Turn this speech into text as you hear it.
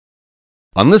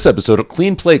On this episode of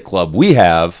Clean Plate Club, we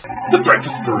have... the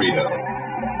breakfast burrito.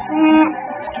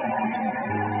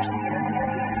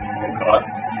 Oh god,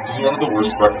 this is one of the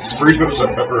worst breakfast burritos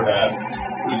I've ever had.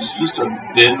 It's just a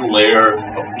thin layer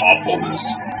of awfulness.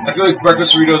 I feel like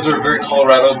breakfast burritos are a very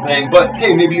Colorado thing, but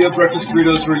hey, maybe you have breakfast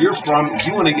burritos where you're from. If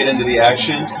you want to get into the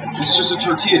action, it's just a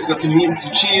tortilla. It's got some meat and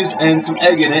some cheese and some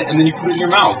egg in it, and then you put it in your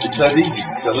mouth. It's that easy,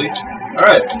 silly.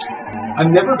 Alright. I've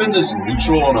never been this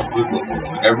neutral on a food before.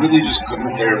 Like, I really just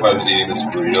couldn't care if I was eating this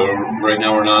burrito right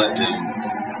now or not, and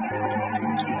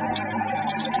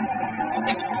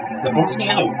that bums me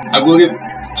out. I will give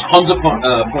tons of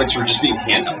points for just being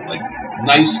handheld. Like,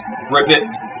 nice, grip it.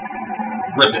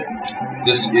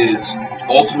 This is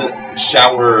ultimate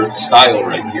shower style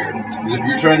right here. Because if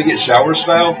you're trying to get shower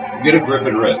style, you gotta grip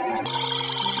and rip.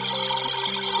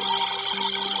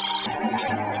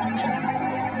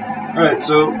 Alright,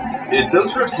 so it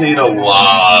does retain a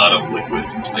lot of liquid.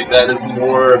 Like, that is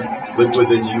more liquid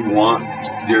than you want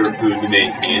your food to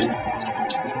maintain.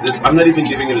 This, I'm not even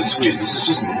giving it a squeeze. This is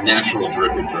just natural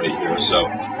drippage right here. So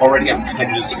already I'm kind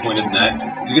of disappointed in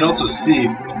that. You can also see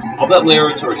all that layer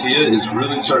of tortilla is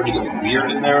really starting to get weird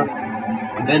in there.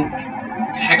 And then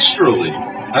texturally,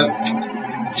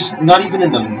 just not even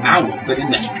in the mouth, but in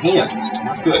the hands.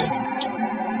 Not good.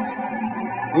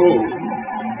 Oh.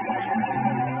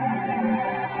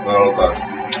 Oh gosh.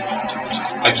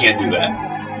 I can't do that.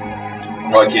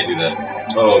 Oh, I can't do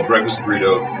that. Oh, breakfast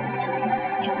burrito.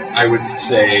 I would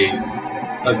say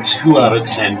a 2 out of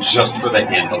 10 just for the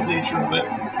handheld nature of it.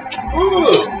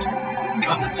 Ugh.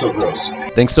 God, that's so gross.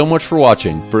 Thanks so much for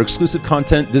watching. For exclusive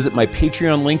content, visit my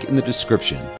Patreon link in the description.